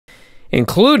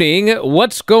including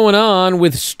what's going on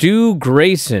with Stu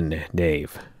Grayson,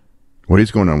 Dave. What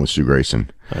is going on with Stu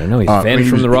Grayson? I don't know. He's vanished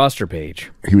from the roster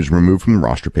page. He was removed from the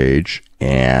roster page,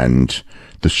 and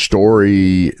the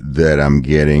story that I'm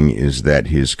getting is that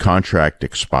his contract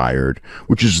expired,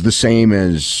 which is the same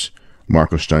as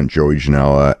Marco Stunt, Joey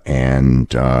Janela, and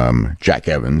Jack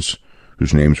Evans,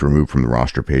 whose names were removed from the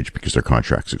roster page because their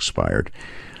contracts expired.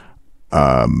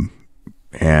 The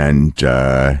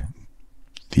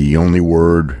only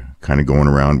word kind of going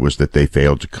around was that they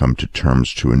failed to come to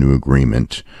terms to a new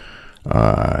agreement.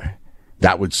 I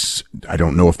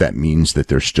don't know if that means that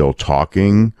they're still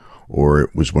talking, or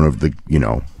it was one of the,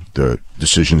 the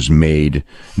decisions made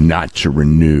not to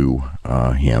renew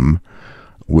him,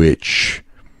 which,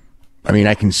 I mean,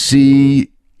 I can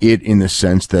see it in the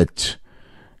sense that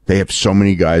they have so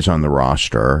many guys on the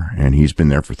roster, and he's been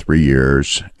there for 3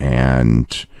 years,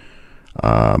 and,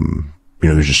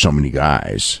 there's just so many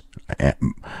guys.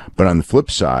 But on the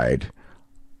flip side,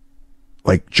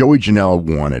 like Joey Janela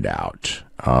wanted out.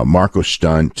 Marco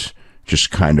Stunt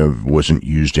just kind of wasn't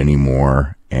used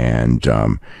anymore. And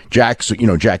Jack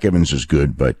Evans is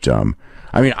good, but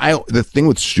the thing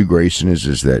with Stu Grayson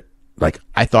is that, like,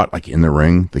 I thought, like, in the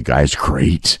ring, the guy's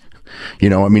great.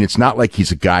 It's not like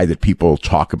he's a guy that people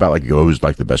talk about, like, who's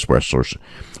like the best wrestler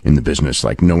in the business.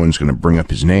 Like, no one's going to bring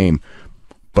up his name.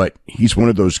 But he's one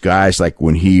of those guys, like,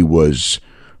 when he was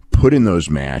put in those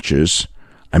matches,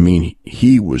 I mean,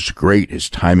 he was great. His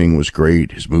timing was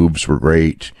great. His moves were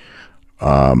great.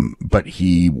 But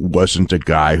he wasn't a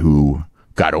guy who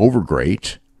got over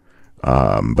great.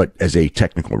 But as a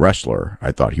technical wrestler,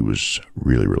 I thought he was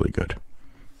really, really good.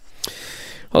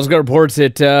 Also got reports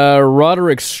that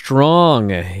Roderick Strong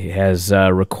has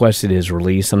requested his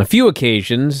release on a few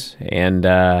occasions and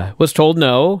was told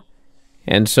no.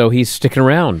 And so he's sticking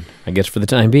around, I guess, for the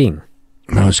time being.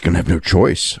 Well, he's going to have no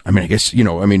choice. I mean, I guess,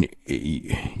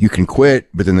 you can quit,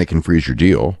 but then they can freeze your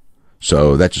deal.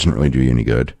 So that doesn't really do you any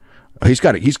good. He's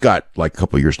got like a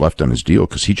couple of years left on his deal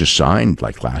because he just signed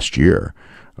like last year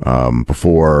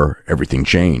before everything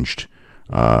changed.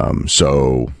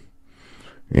 So,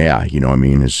 yeah,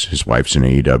 his wife's in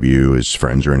AEW, his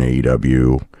friends are in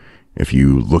AEW. If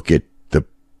you look at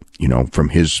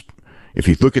if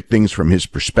you look at things from his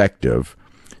perspective,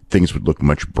 things would look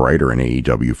much brighter in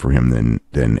AEW for him than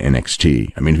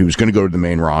NXT. I mean, if he was going to go to the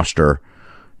main roster,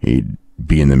 he'd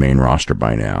be in the main roster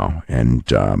by now. And,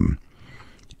 in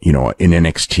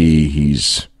NXT,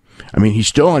 he's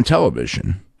still on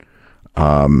television.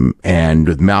 And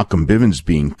with Malcolm Bivens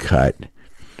being cut,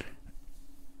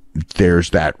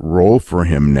 there's that role for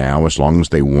him now, as long as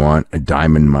they want a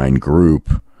Diamond Mine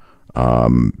group.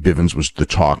 Bivens was the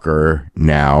talker.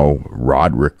 Now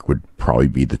Roderick would probably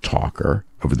be the talker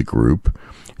of the group,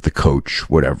 the coach,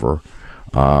 whatever.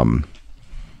 So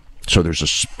there's a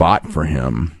spot for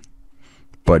him,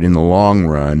 but in the long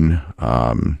run,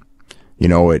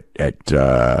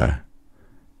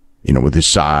 with his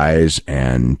size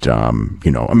and,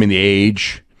 the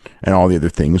age and all the other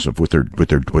things of what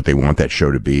they want that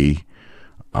show to be,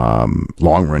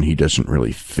 long run, he doesn't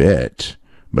really fit.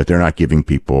 But they're not giving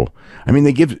people,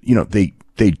 they give, they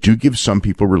do give some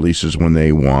people releases when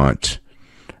they want,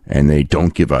 and they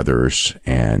don't give others.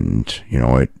 And,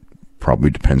 it probably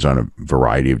depends on a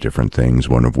variety of different things.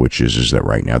 One of which is that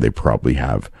right now they probably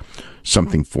have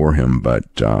something for him. But,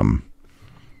 long-term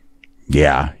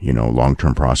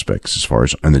prospects as far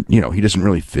as, he doesn't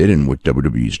really fit in what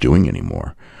WWE is doing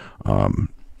anymore,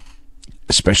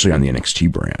 especially on the NXT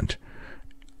brand.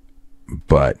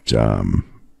 But,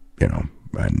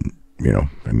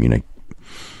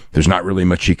 there's not really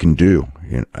much he can do,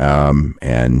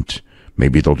 and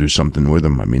maybe they'll do something with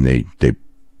him. I mean, they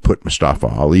put Mustafa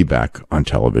Ali back on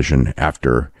television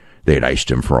after they had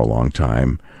iced him for a long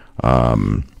time.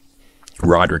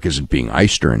 Roderick isn't being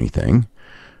iced or anything,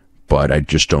 but I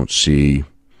just don't see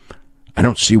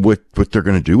what they're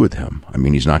going to do with him. I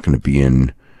mean, he's not going to be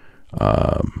in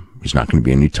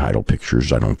any title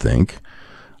pictures, I don't think.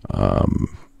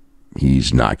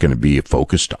 He's not going to be a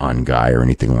focused on guy or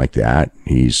anything like that.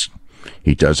 He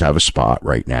does have a spot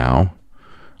right now.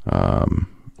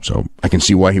 So I can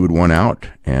see why he would want out.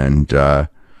 And,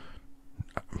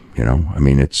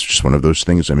 it's just one of those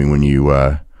things. I mean, when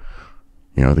the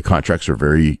contracts are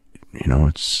very,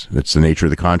 that's the nature of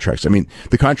the contracts. I mean,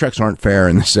 the contracts aren't fair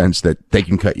in the sense that they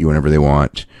can cut you whenever they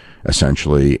want,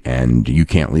 essentially, and you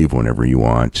can't leave whenever you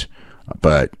want.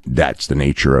 But that's the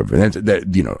nature of it.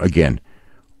 That, again,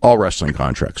 all wrestling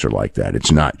contracts are like that.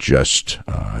 It's not just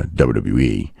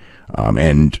WWE.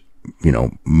 And,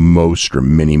 most or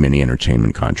many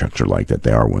entertainment contracts are like that.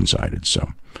 They are one-sided. So,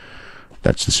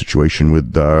 that's the situation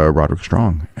with Roderick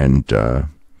Strong. And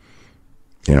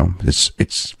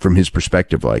it's from his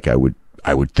perspective. Like I would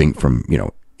think from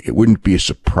it wouldn't be a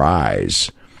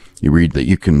surprise. You read that,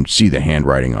 you can see the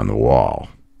handwriting on the wall.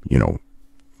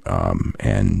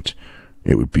 And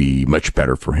it would be much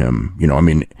better for him.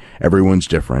 Everyone's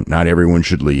different. Not everyone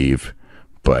should leave,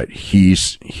 but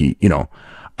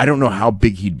I don't know how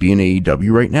big he'd be in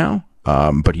AEW right now.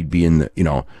 But he'd be in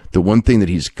the one thing that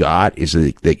he's got is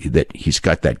that he's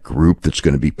got that group that's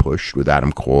going to be pushed with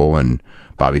Adam Cole and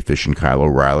Bobby Fish and Kyle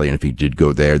O'Reilly. And if he did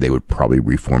go there, they would probably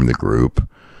reform the group,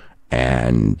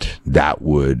 and that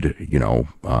would,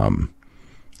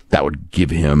 that would give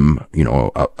him,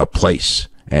 a place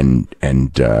and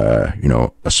a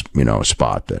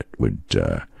spot that would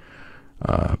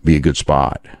be a good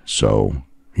spot. So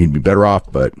he'd be better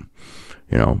off. But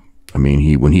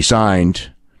when he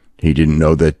signed, he didn't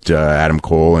know that Adam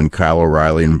Cole and Kyle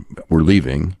O'Reilly were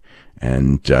leaving,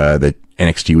 and that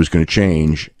NXT was going to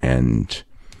change. And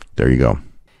there you go.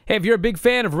 Hey, if you're a big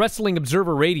fan of Wrestling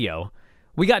Observer Radio,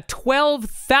 we got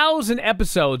 12,000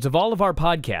 episodes of all of our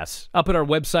podcasts up at our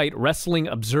website,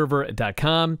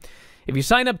 WrestlingObserver.com. If you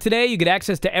sign up today, you get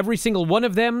access to every single one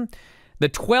of them. The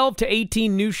 12 to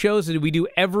 18 new shows that we do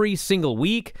every single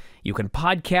week. You can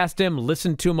podcast them,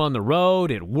 listen to them on the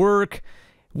road, at work,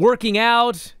 working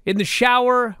out, in the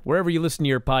shower, wherever you listen to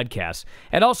your podcasts.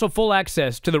 And also full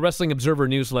access to the Wrestling Observer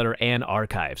newsletter and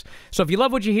archives. So if you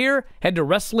love what you hear, head to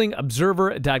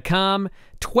WrestlingObserver.com.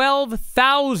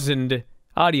 12,000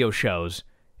 audio shows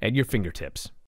at your fingertips.